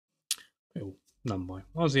Jó, nem baj.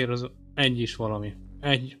 Azért az egy is valami.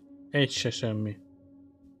 Egy se semmi.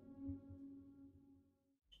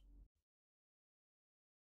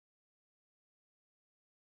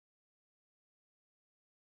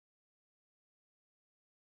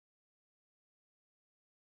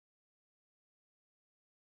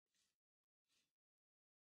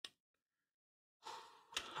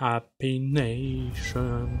 Happy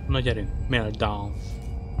Nation. Na gyerünk, meltdown.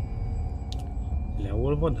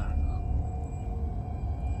 Leolvadál?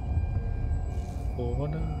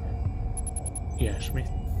 Olvadál? Ilyesmi.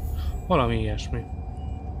 Valami ilyesmi.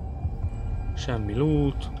 Semmi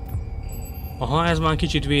loot. Aha, ez már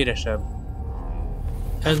kicsit véresebb.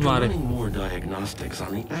 Ez már egy...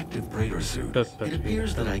 It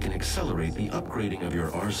appears that I can accelerate the upgrading of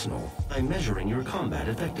your arsenal by measuring your combat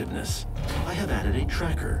effectiveness. I have added a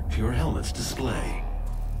tracker to your helmet's display.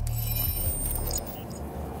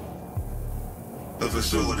 The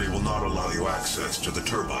facility will not allow you access to the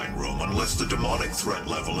turbine room unless the demonic threat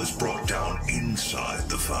level is brought down inside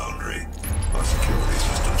the foundry. Our security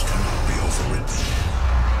systems cannot be overridden.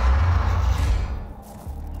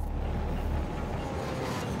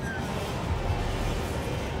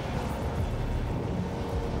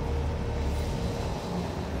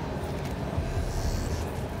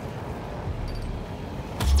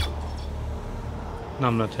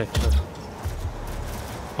 Nem lett headshot.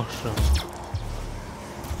 Az sem.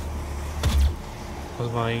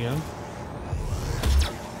 Az már igen.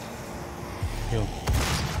 Jó.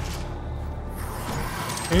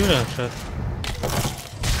 Ő leesett.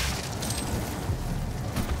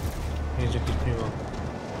 Nézzük itt mi van.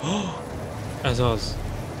 Oh, ez az.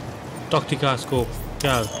 Taktikászkóp.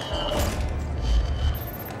 Kell.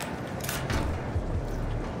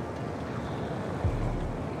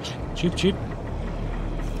 Chip.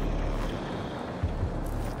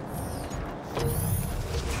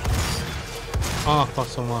 Ah,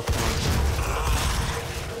 faszomat van.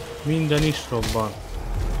 Minden is robban.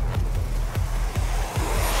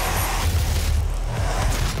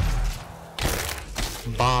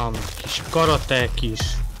 Bám, kis karate, kis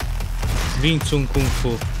Wing Chun Kung Fu.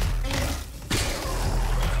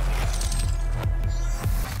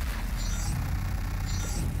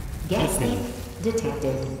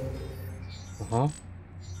 Detected. Aha.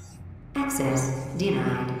 Access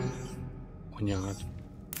denied. Anyád.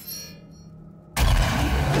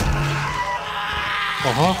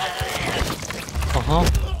 Aha. Aha.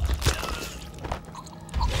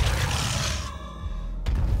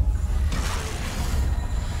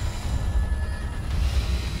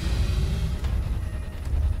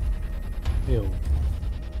 Jó.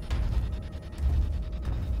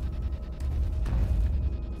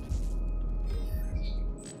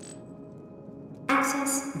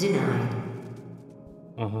 Access denied.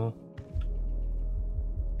 Aha.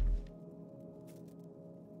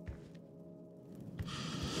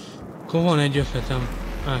 Akkor van egy ötletem,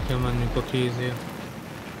 el kell mennünk a kézért.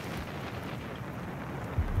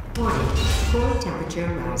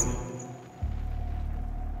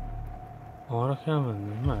 Arra kell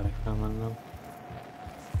mennem? Merre kell mennem?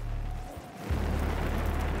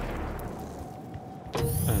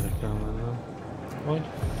 Erre kell mennem. Vagy?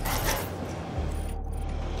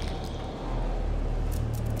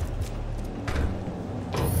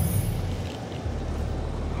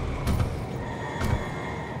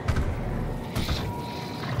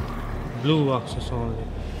 Blue access only.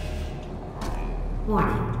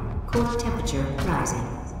 Warning. Core temperature rising.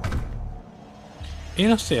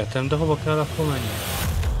 Én azt értem, de hova kell akkor menni?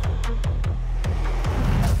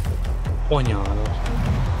 Anyádat.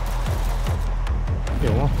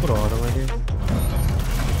 Jó, akkor arra megyünk.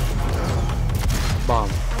 Bam.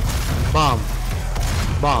 Bam.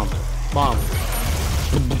 Bam. Bam.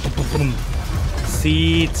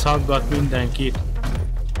 Szétszaggat mindenkit.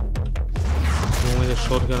 Jó, ez a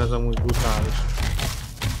shotgun, ez amúgy brutális.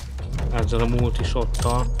 Ezzel a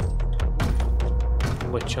multi-shottal.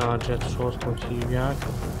 Vagy charged shot, hogy hívják.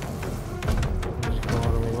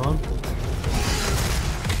 Arra mi van.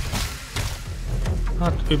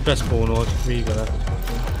 Hát ő beszpónolt, vége lett.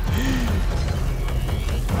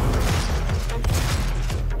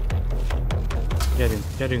 Gyerünk,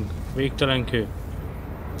 gyerünk, végtelen kő.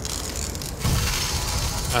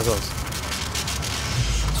 Ez az.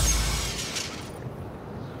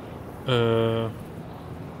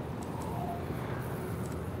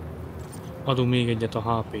 Adunk még egyet a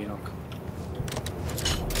HP-nak.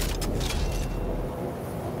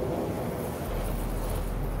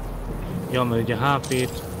 Ja, mert ugye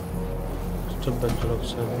HP-t többet tudok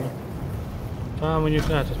szedni. Talán mondjuk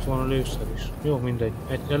lehetett volna lőszer is. Jó, mindegy.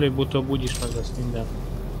 Előbb-utóbb úgyis meg lesz minden.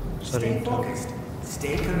 Szerintem.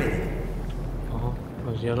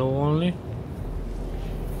 Az yellow only.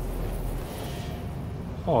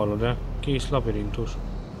 Hallod-e? Kész labirintus.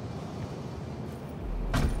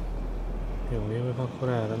 Jó, jövök akkor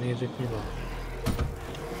erre, nézzük mi van.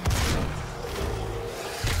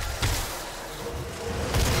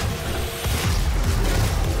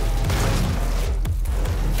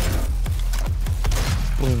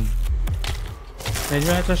 Bum.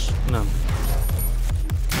 47-es? Nem.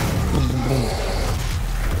 Bum, bum, bum.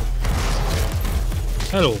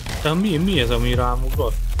 Hello! Te mi ez, ami rám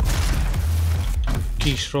ugrott?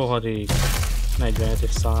 Kis rohadék.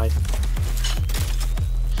 47-es száj.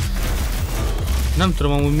 Nem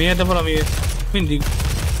tudom amúgy miért, de valamiért mindig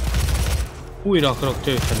újra akarok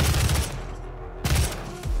tölteni.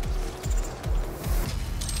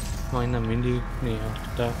 Majdnem mindig, néha,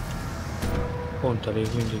 de pont elég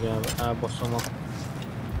mindig elbaszom a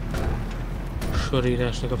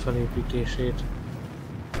sörírásnak a felépítését.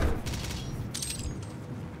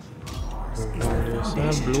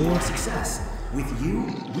 Blue.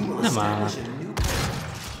 Nem áll.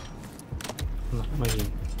 Na, megint.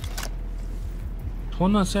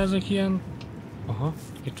 Honnan szerzek ilyen? Aha,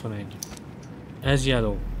 itt van egy. Ez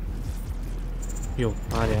yellow. Jó,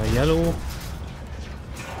 várjál, yellow.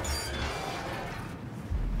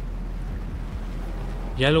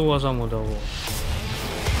 Yellow az amoda volt.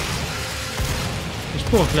 És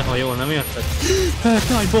pont lehajol, nem érted? Hát,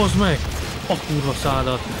 nagy, bozd meg! A kurva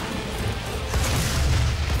szádat!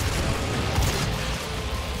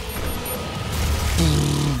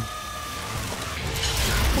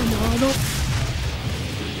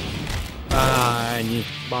 Ennyi,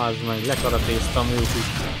 bázd meg, lekaratéztam őt is.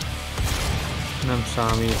 Nem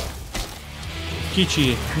számít.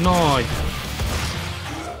 Kicsi, nagy.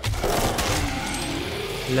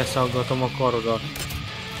 Leszaggatom a karodat.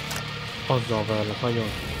 Azzal verlek, nagyon.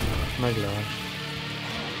 Meglás.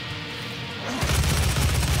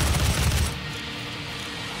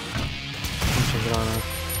 Nincs egy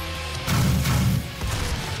gránát.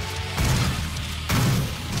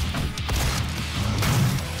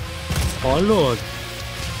 Hallod?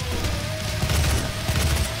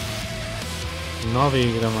 Na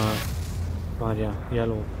végre már. Várjál,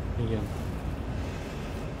 yellow. Igen.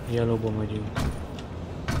 Yellowba megyünk.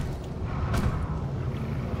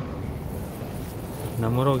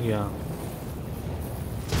 Nem morogjál?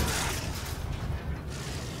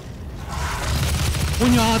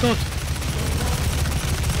 Anyádat!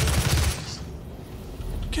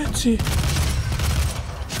 Keci!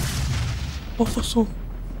 A faszom!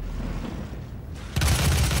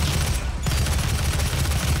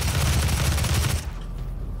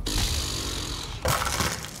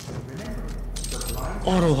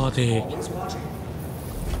 A rohadék!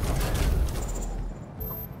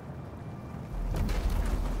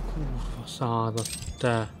 Kurva szádat,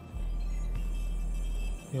 te!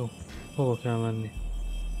 Jó, hova kell menni?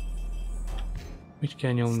 Mit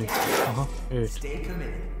kell nyomni? Aha, őt.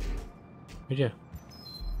 Ugye?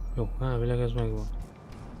 Jó, elvileg ez megvan.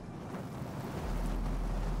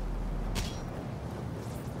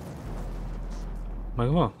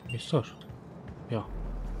 Megvan? Biztos? Ja.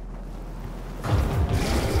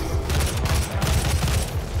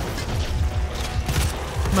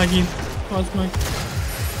 Megint, az meg.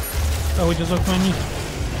 Ahogy azok mennyi.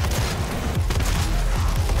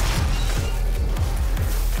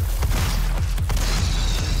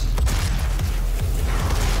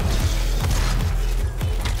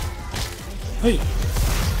 Hey.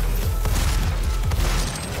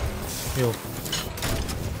 Jó.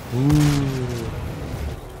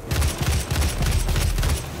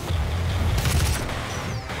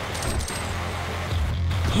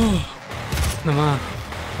 Nem áll.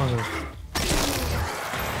 Azaz.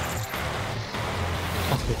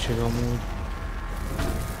 A köcsög amúgy.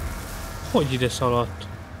 Hogy ide szaladt?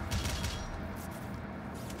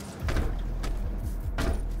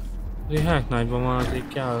 Azért Hacknight-ban már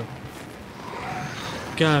azért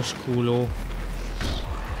kell skúló.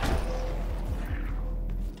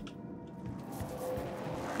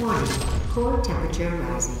 Core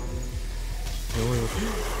temperature rising. Jó, jó.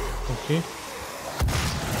 Oké.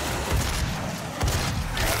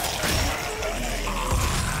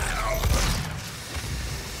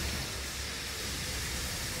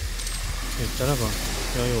 Itt tele van?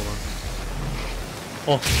 Ja, jó van.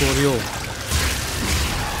 Akkor jó.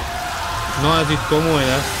 Na, ez itt komoly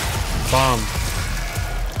lesz. Bam.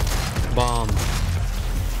 Bam.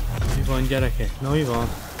 Mi van, gyerekek? Na, mi van?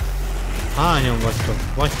 Hányan vagytok?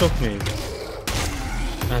 Vagytok még?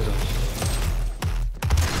 Ez az.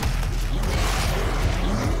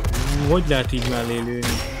 Hogy lehet így mellé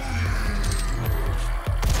lőni?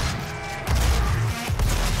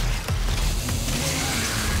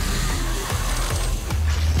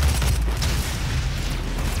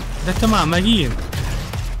 De te már megint?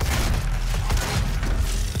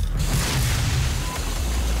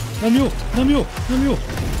 Nem jó, nem jó, nem jó.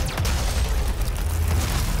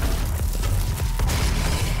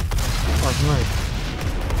 Az meg.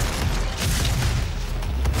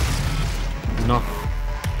 Na.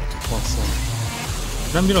 Faszom.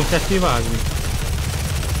 Nem bírom ketté vágni.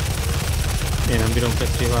 Én nem bírom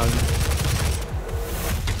ketté vágni.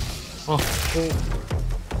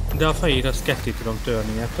 De a fejét azt ketté tudom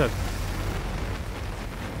törni, érted?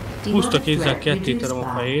 Puszta kézzel ketté töröm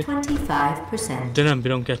a fejét, de nem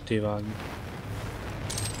bírom ketté vágni.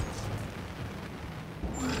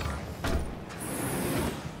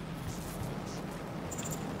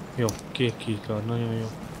 Jó, kék keycard, nagyon jó.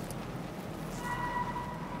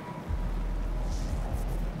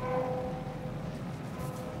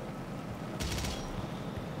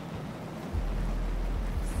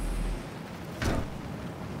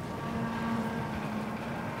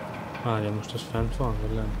 Várja, most ez fent van,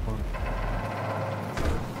 vagy lent van?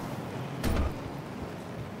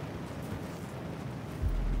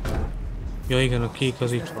 Ja igen, a kék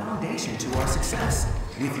az itt van.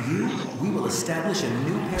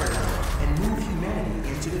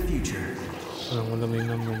 Nem mondom, még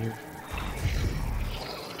nem megyünk.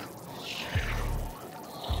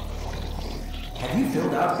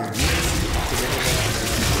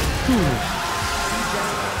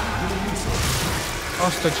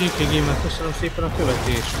 Azt a GPG-met köszönöm szépen a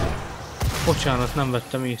követést. Bocsánat, nem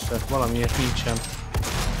vettem észre, valamiért nincsen.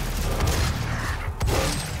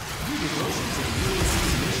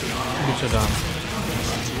 Micsodám.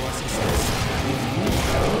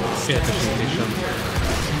 Értesítésem.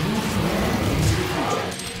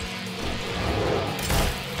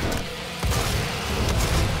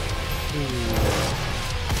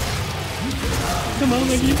 De már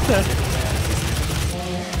megint te?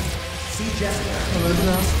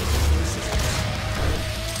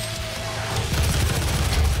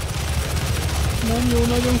 Nem jó,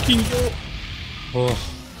 nagyon kígyó. Oh.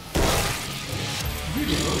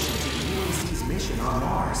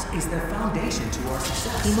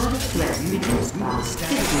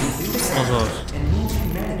 Azaz.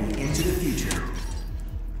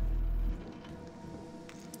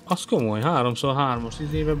 Az komoly, 3x3-as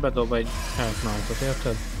izébe bedob egy Health Knight-ot,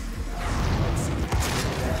 érted?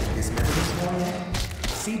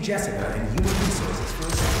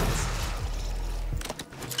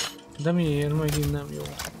 De miért megint nem jó?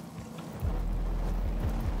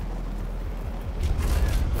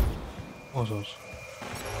 Azaz.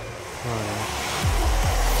 Várjál.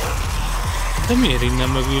 De miért innen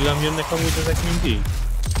mögülem jönnek amúgy ezek mindig?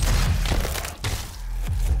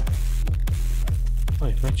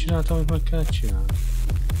 Itt megcsináltam, amit meg kellett csinálni.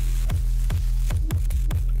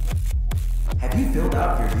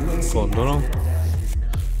 Gondolom.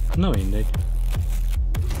 Na mindegy.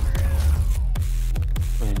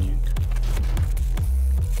 Menjünk.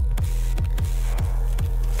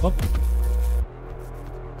 Hopp.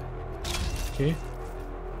 Oké.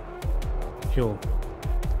 Jó.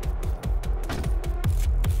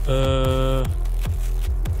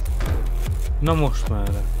 Na most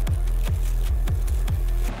merre?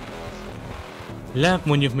 Lehet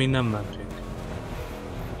mondjuk még nem mentünk.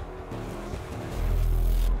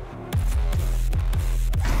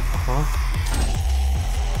 Aha.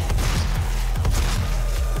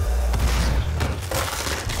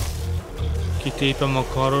 Kitépem a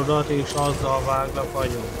karodat és azzal váglak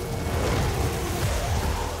agyon.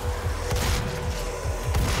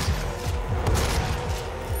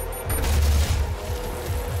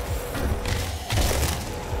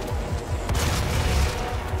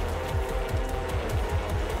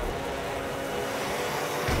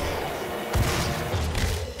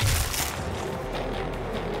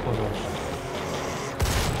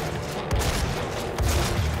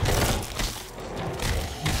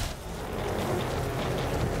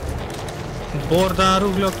 Bordán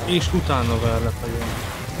rúglak, és utána verlek a jön.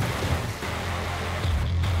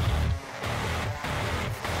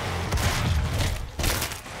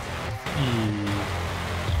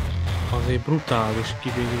 Azért brutális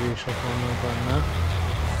kivégzések vannak benne.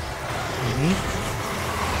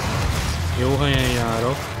 Jó helyen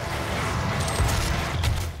járok.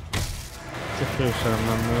 Csak főszerem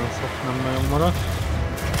nem nagyon sok, nem nagyon maradt.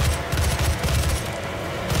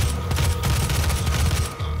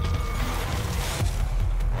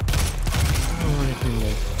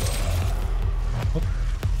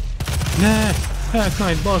 Ne! Health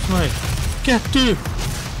Knight, bassz meg! 2!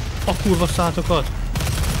 A kurva szátokat!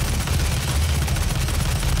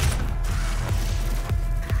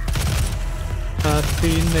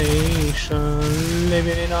 happy nation,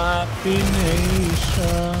 living in a happy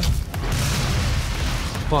nation.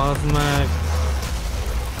 Bazd meg!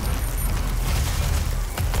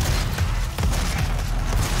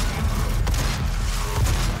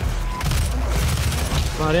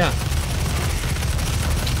 Várjál!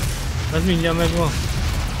 Ez mindjárt megvan.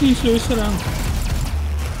 Nincs lőszerem!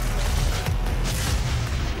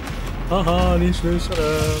 Haha, nincs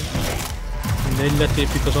lőszerem! Mindegy,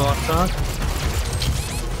 letépik az arcát.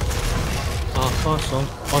 Faszom,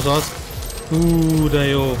 azaz. De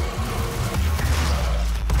jó.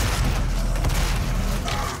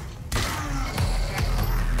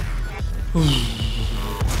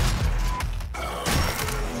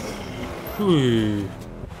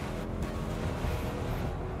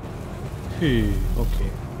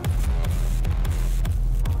 Oké.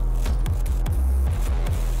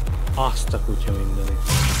 Azt a kutya mindenit.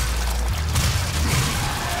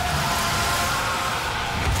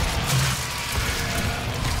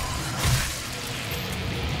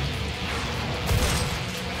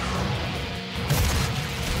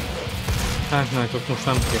 Háknájtok most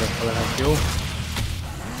nem kérek, ha lehet, jó?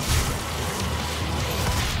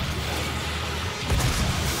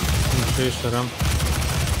 Nincs lőszerem.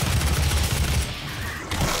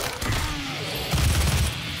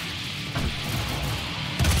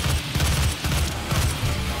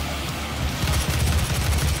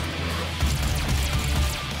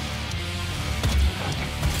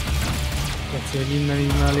 Keci, hogy innen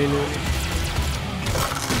így mellé lőni.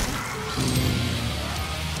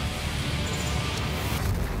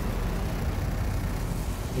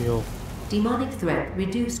 Jó. Demonic threat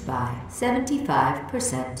reduced by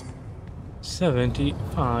 75%.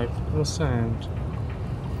 75%.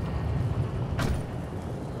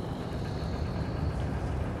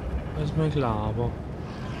 Ez meg lába.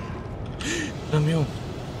 Nem jó.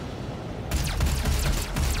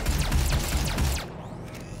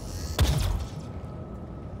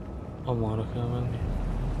 Amarra kell menni.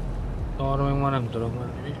 Arra meg már nem tudok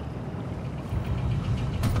menni.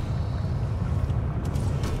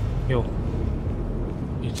 Jó.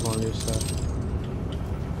 Itt van lőszer.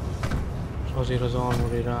 És azért az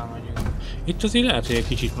armoré rámegyünk. Itt azért lehet, hogy egy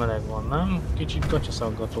kicsit meleg van, nem? Kicsit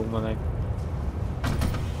gatyaszaggató meleg.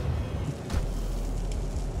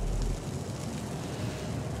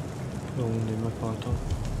 Jó, mindig meghaltam.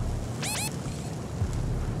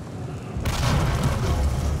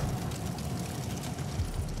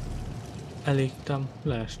 Elégtem,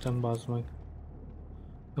 leestem, bazd meg.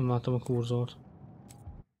 Nem látom a kurzort.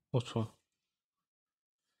 Ott van.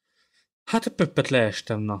 Hát a pöppet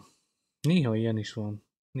leestem, na. Néha ilyen is van.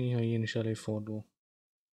 Néha ilyen is előfordul.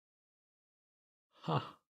 Ha.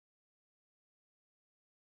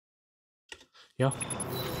 Ja.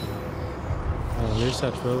 A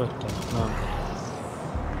lőszert fölvettem? Nem.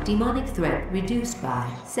 Demonic threat reduced by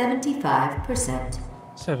 75%.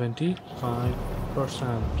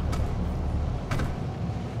 75%.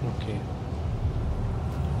 Oké.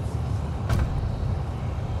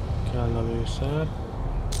 Kell a lőszer.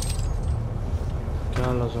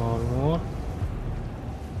 Kell az armor.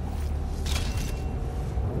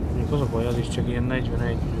 Még az a baj, az is csak ilyen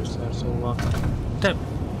 41 lőszer, szóval... Te!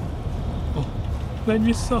 Oh, menj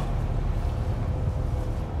vissza!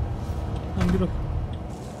 Nem bírok.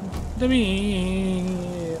 De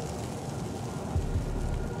miért?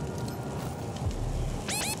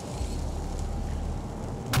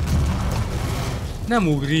 Nem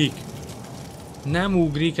ugrik! Nem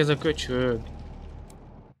ugrik ez a köcsög!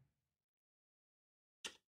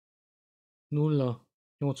 0,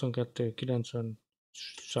 82, 90,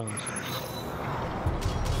 100.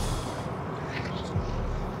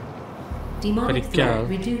 Demonic threat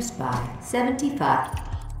reduced by 75.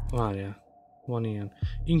 Várjál, van ilyen.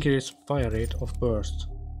 Increase fire rate of burst.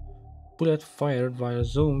 Bullet fired while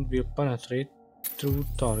zoomed will penetrate through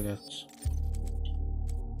targets.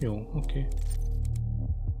 Jó, oké.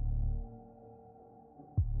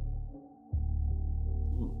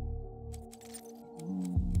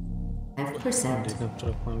 Mindegy, nem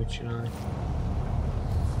tudok már mit csinálni.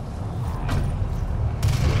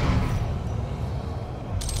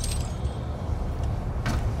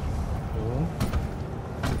 Jó.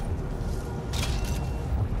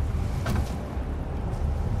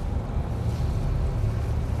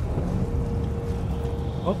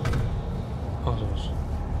 Hopp. Azaz.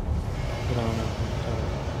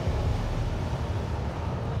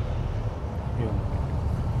 Jó.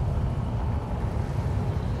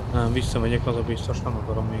 Nem, visszamegyek, az a biztos, nem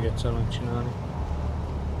akarom még egyszer megcsinálni.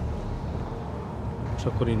 És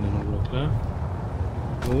akkor innen ugrok le.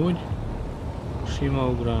 Úgy. Sima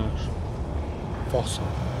ugrás. Faszom.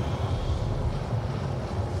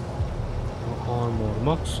 Armor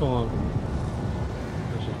maxol.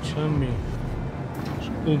 Ez itt semmi. És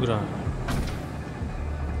ugrál.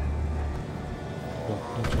 Jó,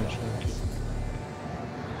 nincsen senki.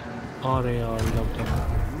 Area labda.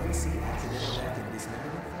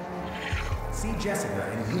 See Jessica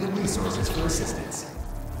in Human Resources for assistance.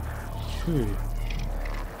 Hű.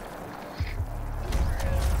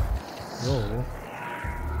 Jó.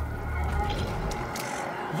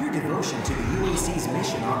 Your devotion to the UAC's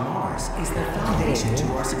mission on Mars is the foundation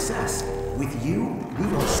to our success. With you, we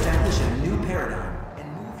will establish a new paradigm and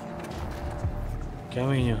move humanity.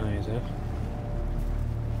 Kemény a helyzet.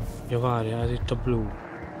 Ja, várjál, ez itt a Blue.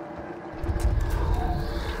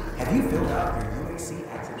 Have you filled out your UAC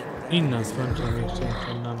accidental? Innen föntről még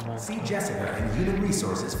szerintem nem See láttam. Jessica in Human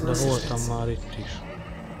Resources for De voltam assistance. már itt is.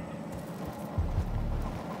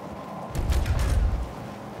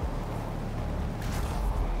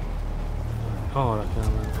 Arra kell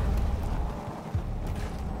menni.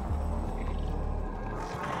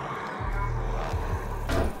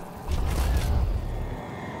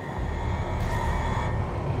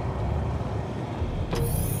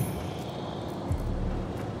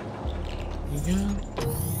 Igen.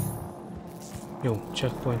 Jó,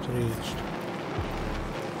 checkpoint reached.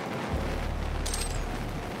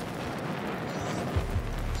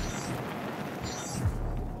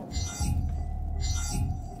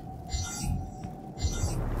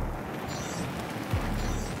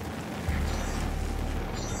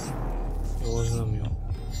 Jó, az nem jó.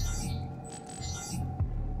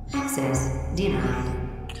 Access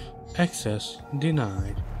denied. Access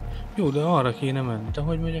denied. Jó, de arra kéne menni. De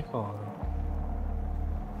hogy megyek arra?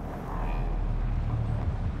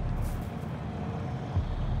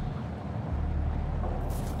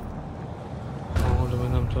 De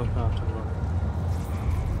meg nem tudok átugrani.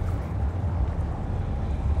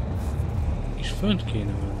 És fönt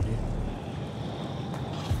kéne menni.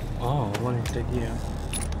 Van itt egy ilyen.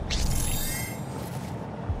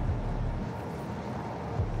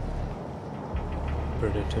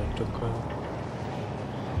 Predator tökkel.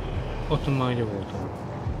 Ott már ugye voltam.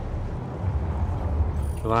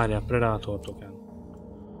 Várjál, Predator token.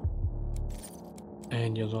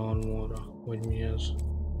 Egy az armorra, vagy mi ez?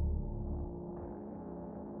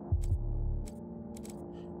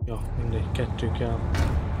 Ja, mindegy, 2 kell.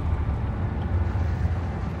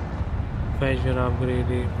 Fegyver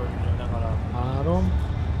upgrade, vagy legalább 3.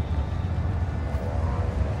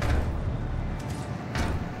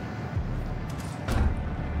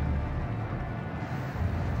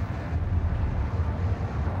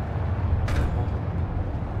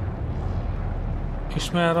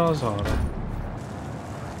 És merre az arra?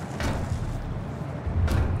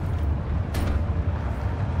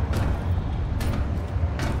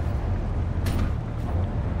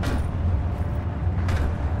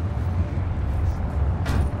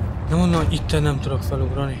 Nem mondom, hogy itten nem tudok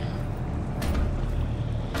felugrani.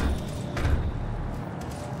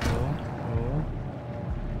 Jó.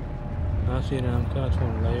 Hát ide nem kellett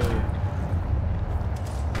volna lejöjjek.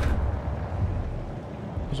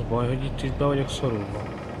 Az a baj, hogy itt is be vagyok szorulva.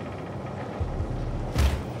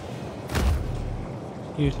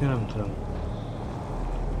 Írni nem tudom.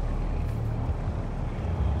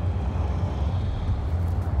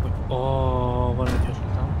 Van egy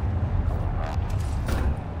ötletem.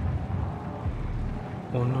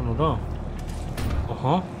 Onnan oda?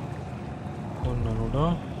 Aha. Onnan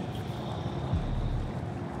oda.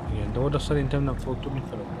 Igen, de oda szerintem nem fog tudni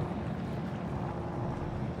felugrani.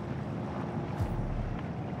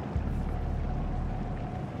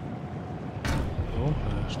 Jó,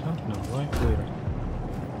 elestem, nem baj, újra.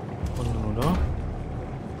 Onnan oda.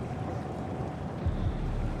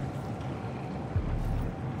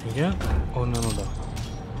 Igen, onnan oda.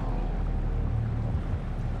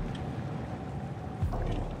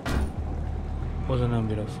 Oda nem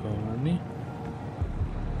bírok felmenni.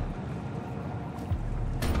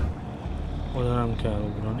 Oda nem kell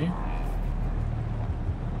ugrani.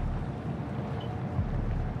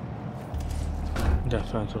 De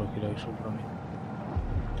fel tudok ide is ugrani.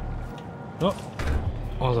 Jó,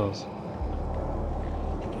 azaz.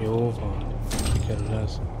 Jó van, sikerül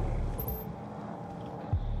ez.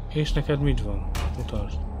 És neked mit van?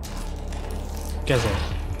 Mutasd.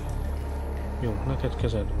 Kezed. Jó, neked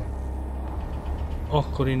kezed van.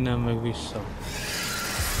 Akkor innen meg vissza.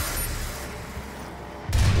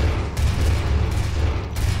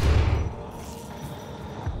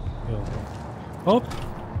 Jó van. Hopp!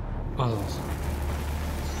 Azaz.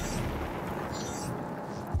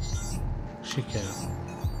 Siker.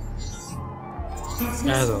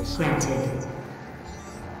 Ez az.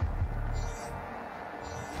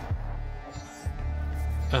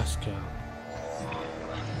 Ez kell.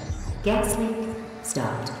 Gasly,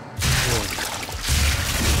 start. Jó.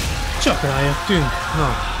 Csak rájöttünk.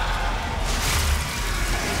 Na.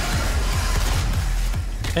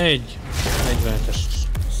 Egy 47-es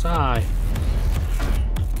száj.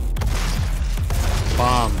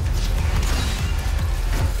 Bám.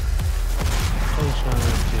 Ez is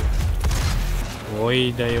elmentünk.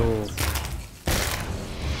 Oly, de jó.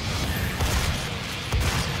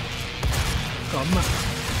 Kap már.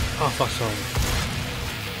 A faszom.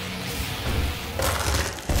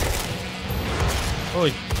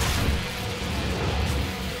 Hogy?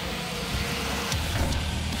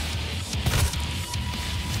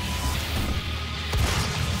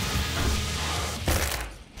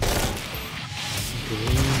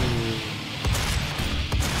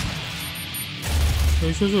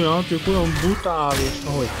 És ez olyan, hogy olyan brutális,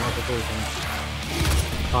 ahogy hát a dolgom.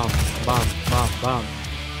 Bam, bam, bam, bam.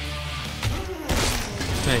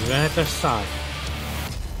 47-es száj.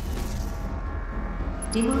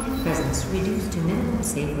 Demonic presence reduced to minimum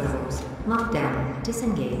save levels. Lockdown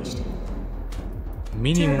disengaged.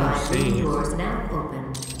 Minimum Turbine save. doors now open.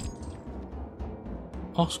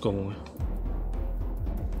 Az komoly.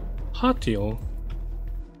 Hát jó.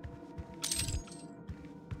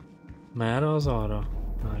 Merre az arra?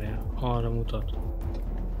 Várjál, arra mutat.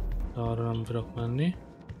 De arra nem tudok menni.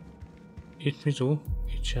 Itt mizu?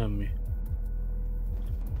 Itt semmi.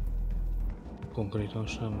 Konkrétan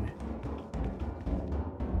semmi.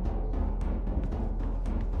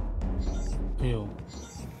 Jó.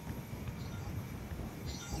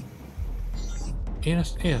 Én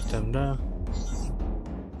ezt értem, de...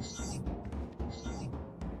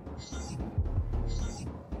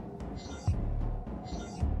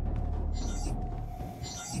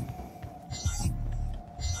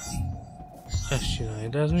 Ezt csinálja,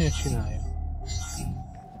 de ez miért csinálja?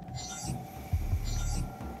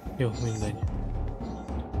 Jó, mindegy.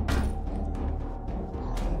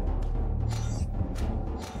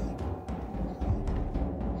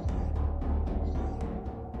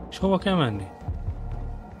 És hova kell menni?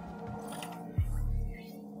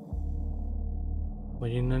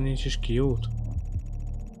 Vagy innen nincs is kiút?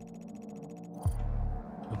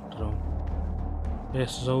 Nem tudom.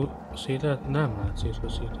 Ezt az szétet nem lehet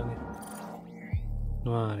szétfeszíteni.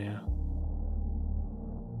 Várjál.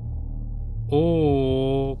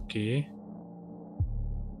 Oké.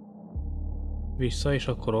 Vissza és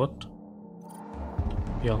akkor ott.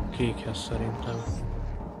 Ja, kékhez szerintem.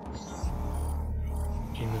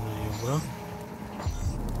 Innen a jobbra.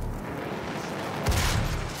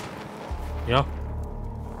 Ja.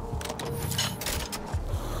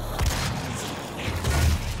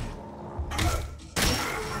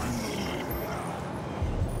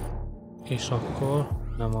 És akkor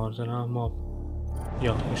nem arzenál map.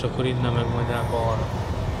 Ja, és akkor innen meg majd el balra.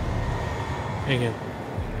 Igen.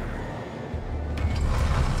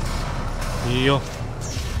 Jó.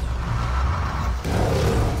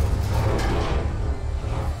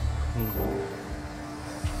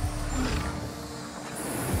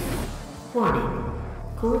 Warning.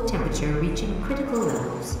 Core temperature reaching critical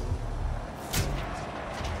levels.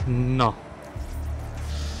 Na.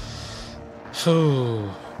 Fú.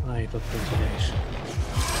 Állítottunk ide is.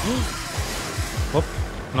 Hopp.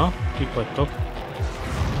 Na, kik vagytok?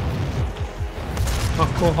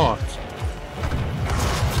 Akkor harc.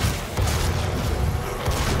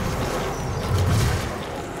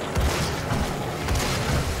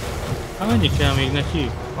 Hát mennyi kell még neki?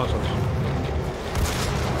 Azaz.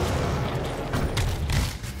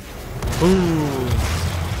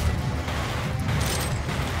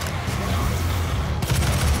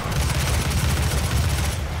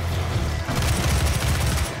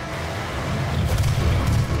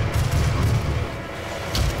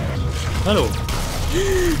 Hello!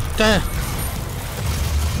 Te!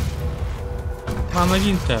 Már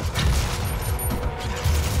megint te!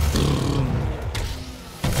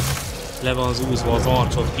 Le van zúzva az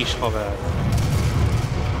arcod, kis haver!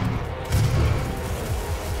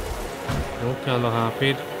 Jó kell a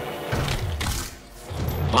HP-d.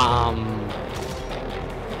 Bám!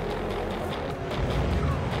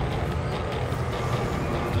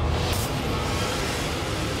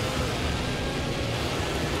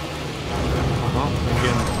 Aha,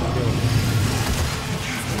 megjön. Jó.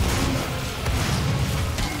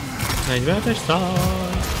 47-es száj!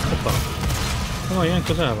 Hoppa! Ha ilyen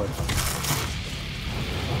közel vagy.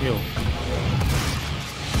 Jó.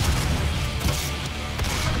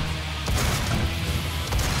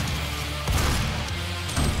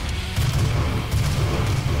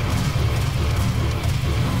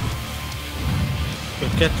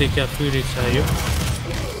 Ketté kell fűrészeljük.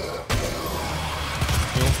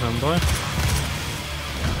 Jó, nem baj.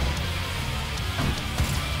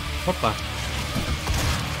 Hoppá!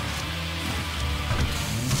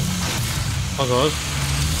 Azaz!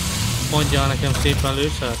 Mondjál nekem szépen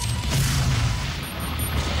lőszert!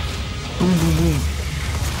 Bum bum bum!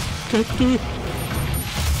 2!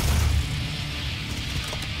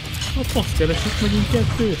 A fasz keresik megint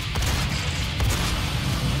 2!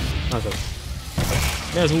 Azaz!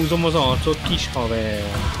 Bezhúzom az arcot, kis haver!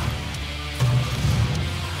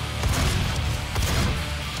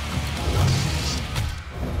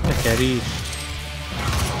 Tekerés!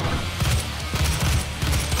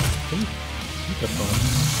 Mit akar?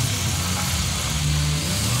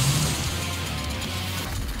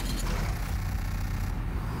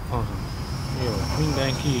 Aha, jó,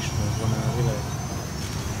 mindenki ismer van elvileg.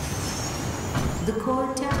 The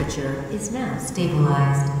core temperature is now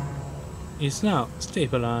stabilized. Is now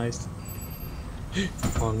stabilized.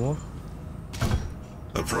 One more.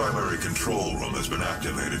 A primary control room has been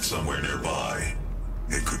activated somewhere nearby.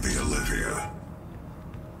 It could be Olivia.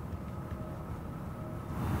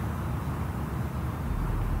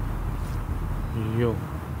 Jó.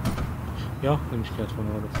 Ja, nem is kellett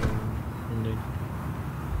volna arra felmenni. Mindegy.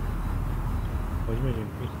 Hogy megyünk?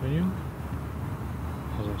 Itt megyünk.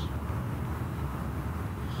 Azaz.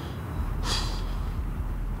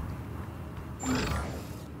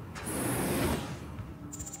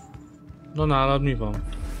 Na nálad mi van?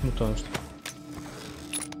 Mutasd.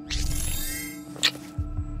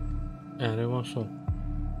 Erről van szó.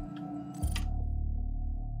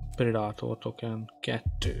 Predator token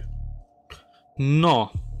 2.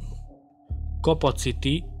 Na!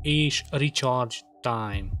 Capacity és recharge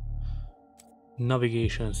time.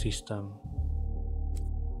 Navigation system.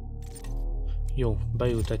 Jó,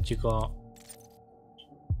 beültetjük a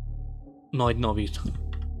nagy navit.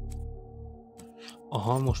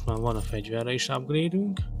 Aha, most már van a fegyverre is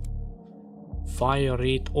upgrade-ünk. Fire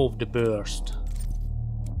rate of the burst.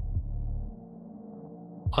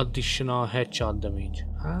 Additional headshot damage.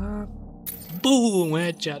 Hát... Boom!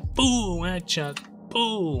 Headshot! Boom! Headshot!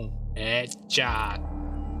 Boom! Headshot!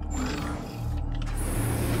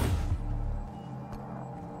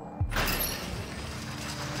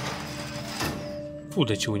 Fú,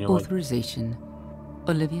 de csúnya vagy. Authorization.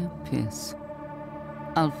 Olivia Pierce.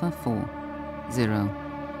 Alpha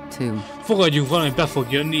 402. Fogadjunk valami, be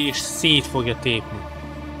fog jönni és szét fogja tépni.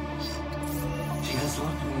 She has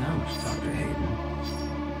locked me out, Dr. Hayden.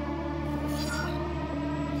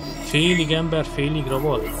 Félig ember, félig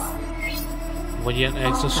robot? Vagy ilyen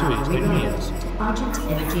exosuit, vagy mi ez?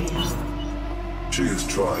 She is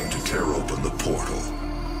trying to tear open the portal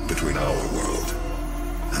between our world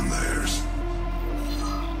and theirs.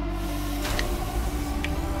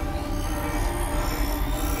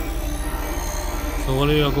 Szóval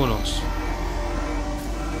ő a gonosz.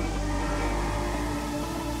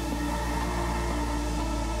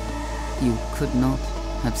 You could not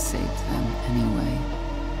have saved them anyway.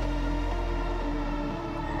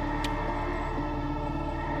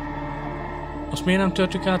 Azt miért nem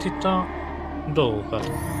törtük át itt a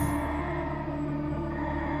dolgokat?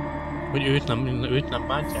 Hogy őt nem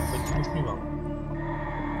bántják? Vagy most mi van?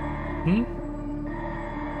 Hm?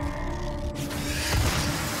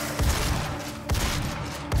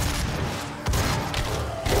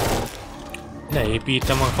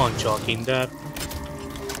 Leépítem a kancsal kinder.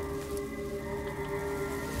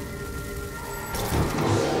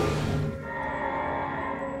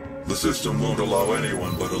 The system won't allow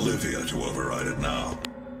anyone but Olivia to override it now.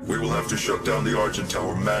 We will have to shut down the Argent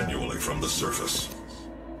Tower manually from the surface.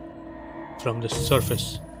 From the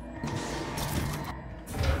surface.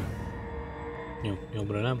 Jó,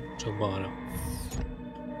 jobbra nem, csak balra.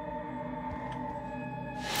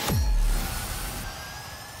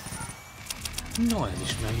 No, ez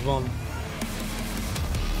is megvan.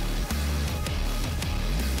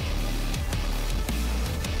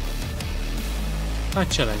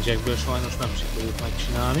 Hát challenge-ekből sajnos nem sikerült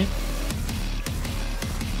megcsinálni.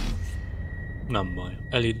 Nem baj.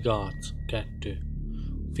 Elite Guards 2.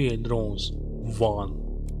 Field Drones 1.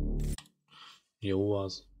 Jó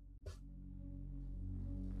az.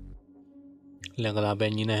 Legalább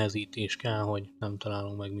ennyi nehezítés kell, hogy nem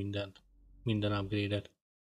találunk meg mindent. Minden upgrade-et.